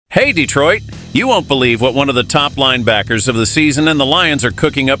Hey Detroit, you won't believe what one of the top linebackers of the season and the Lions are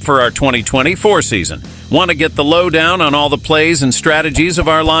cooking up for our 2024 season. Want to get the lowdown on all the plays and strategies of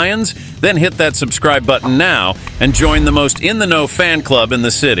our Lions? Then hit that subscribe button now and join the most in-the-know fan club in the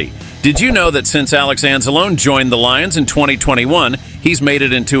city. Did you know that since Alex Anzalone joined the Lions in 2021, he's made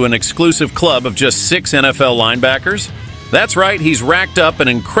it into an exclusive club of just 6 NFL linebackers? That's right, he's racked up an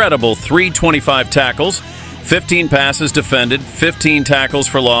incredible 325 tackles, 15 passes defended, 15 tackles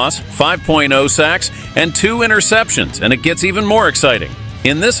for loss, 5.0 sacks, and 2 interceptions, and it gets even more exciting.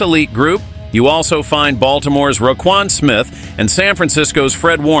 In this elite group, you also find Baltimore's Roquan Smith and San Francisco's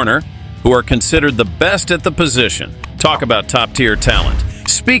Fred Warner, who are considered the best at the position. Talk about top-tier talent.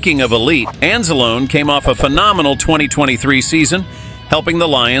 Speaking of elite, Anzalone came off a phenomenal 2023 season, helping the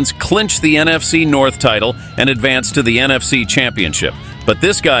Lions clinch the NFC North title and advance to the NFC Championship. But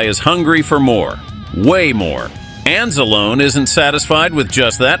this guy is hungry for more. Way more. Anzalone isn't satisfied with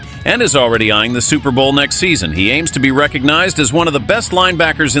just that and is already eyeing the Super Bowl next season. He aims to be recognized as one of the best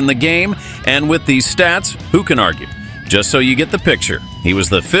linebackers in the game, and with these stats, who can argue? Just so you get the picture, he was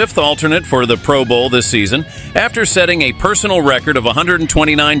the 5th alternate for the Pro Bowl this season after setting a personal record of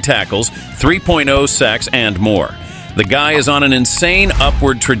 129 tackles, 3.0 sacks, and more. The guy is on an insane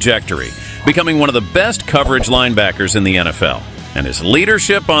upward trajectory, becoming one of the best coverage linebackers in the NFL. And his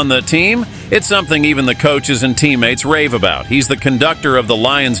leadership on the team, it's something even the coaches and teammates rave about. He's the conductor of the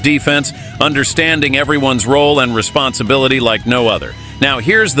Lions defense, understanding everyone's role and responsibility like no other. Now,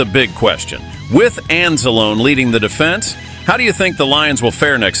 here's the big question. With Anzalone leading the defense, how do you think the Lions will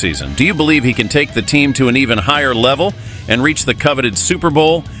fare next season? Do you believe he can take the team to an even higher level and reach the coveted Super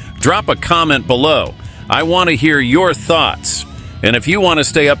Bowl? Drop a comment below. I want to hear your thoughts. And if you want to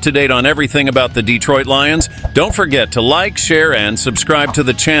stay up to date on everything about the Detroit Lions, don't forget to like, share, and subscribe to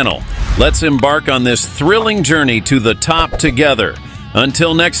the channel. Let's embark on this thrilling journey to the top together.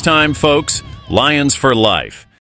 Until next time, folks, Lions for life.